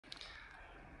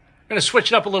Going to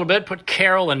switch it up a little bit, put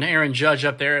Carol and Aaron Judge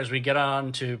up there as we get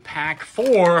on to Pack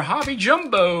 4, Hobby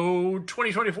Jumbo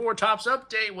 2024 Topps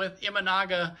Update with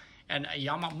Imanaga and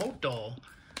Yamamoto.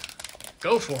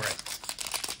 Go for it.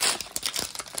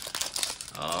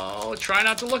 Oh, try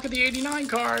not to look at the 89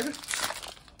 card.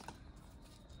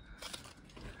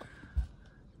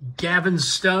 Gavin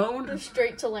Stone.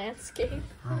 Straight to landscape.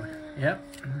 Oh, yep.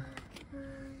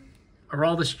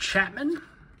 Aroldis Chapman.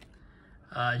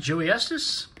 Joey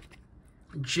Estes.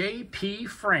 J.P.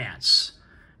 France.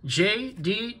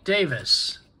 J.D.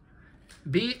 Davis.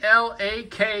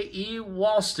 B.L.A.K.E.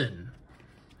 Walston.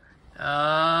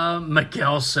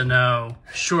 Miguel Sano.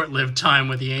 Short-lived time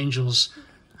with the Angels.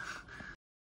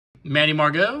 Manny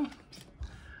Margot.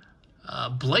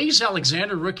 Blaze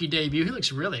Alexander, rookie debut. He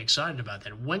looks really excited about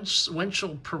that.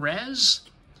 Wenchel Perez.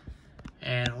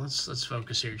 And let's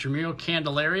focus here. Jamiro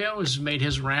Candelario has made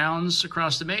his rounds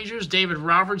across the majors. David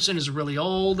Robertson is really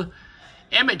old.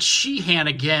 Emmett Sheehan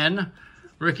again,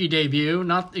 rookie debut.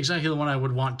 Not exactly the one I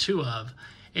would want two of.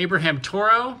 Abraham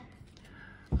Toro.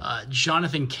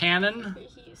 Jonathan Cannon.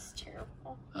 He's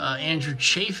terrible. Andrew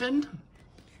Chafin.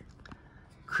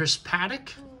 Chris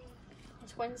Paddock.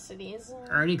 Twin Cities.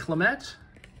 Ernie Clement.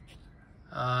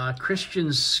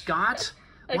 Christian Scott.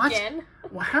 Again?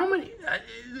 What? How many?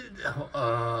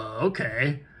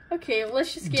 Okay. Okay,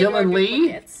 let's just get Dylan Lee.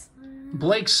 duplicates.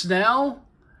 Blake Snell.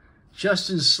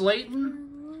 Justin Slayton.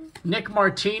 Nick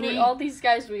Martini. All these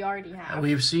guys we already have.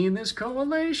 We've seen this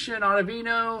coalition.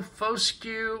 Ottavino,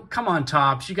 Foscue. Come on,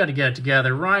 Topps. You got to get it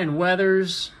together. Ryan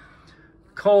Weathers.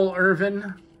 Cole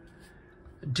Irvin.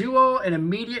 Duo and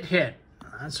immediate hit.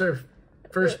 That's our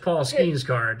first Paul Skeens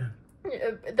card.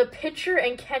 The pitcher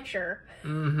and catcher.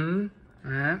 Mm-hmm.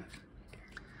 All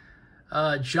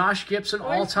right. Josh Gibson,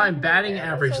 all-time batting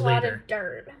average That's a leader. lot of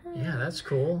dirt. Yeah, that's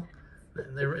cool.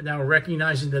 They're now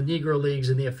recognizing the Negro Leagues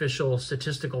in the official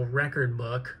statistical record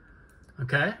book.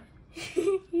 Okay.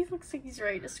 He looks like he's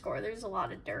ready to score. There's a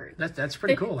lot of dirt. That's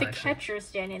pretty cool, The actually. catcher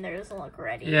standing there doesn't look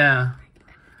ready. Yeah.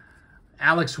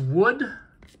 Alex Wood,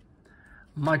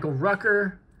 Michael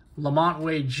Rucker, Lamont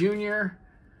Wade Jr.,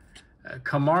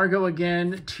 Camargo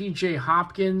again, T.J.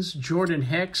 Hopkins, Jordan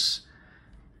Hicks.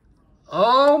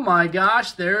 Oh my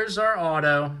gosh, there's our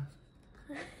auto.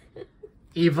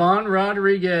 Ivan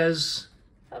Rodriguez.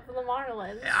 Up in the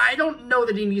Marlins. I don't know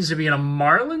that he needs to be in a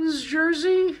Marlins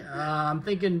jersey. I'm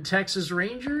thinking Texas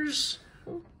Rangers.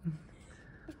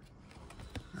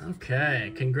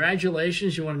 Okay,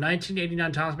 congratulations. You won a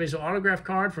 1989 Topps Baseball autograph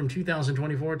card from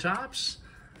 2024 Topps.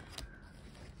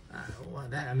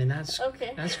 That's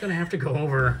okay. That's going to have to go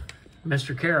over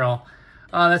Mr. Carroll.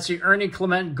 That's the Ernie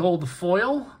Clement Gold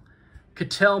Foil.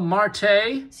 Cattell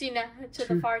Marte. See, now to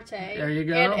the Farte. There you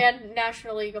go. And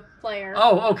National League player.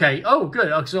 Oh, okay. Oh, good.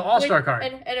 Oh, so all-star card.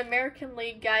 An American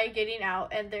League guy getting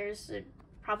out, and there's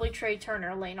probably Trey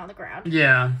Turner laying on the ground.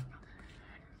 Yeah.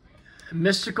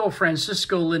 Mystical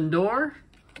Francisco Lindor.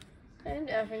 And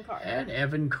Evan Carter. And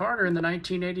Evan Carter in the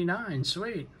 1989.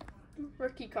 Sweet.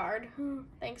 Rookie card.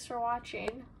 Thanks for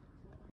watching.